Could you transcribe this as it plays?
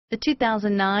The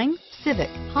 2009 Civic,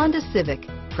 Honda Civic.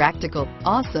 Practical,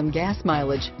 awesome gas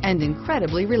mileage, and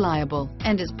incredibly reliable,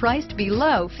 and is priced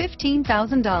below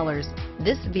 $15,000.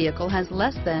 This vehicle has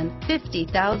less than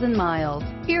 50,000 miles.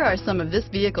 Here are some of this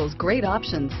vehicle's great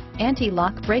options: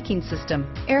 anti-lock braking system,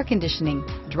 air conditioning,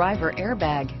 driver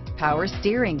airbag, power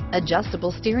steering,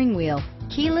 adjustable steering wheel,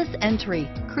 keyless entry,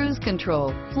 cruise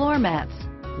control, floor mats,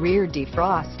 rear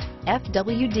defrost,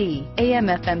 FWD,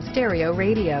 AM/FM stereo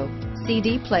radio,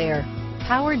 CD player,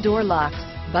 power door locks,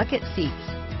 bucket seats,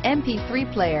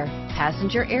 MP3 player,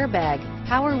 passenger airbag,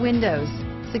 power windows,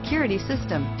 security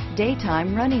system,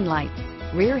 daytime running lights,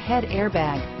 rear head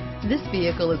airbag. This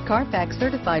vehicle is Carfax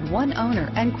certified one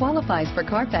owner and qualifies for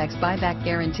Carfax buyback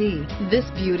guarantee. This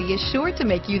beauty is sure to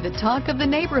make you the talk of the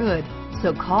neighborhood.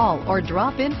 So call or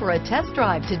drop in for a test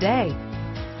drive today.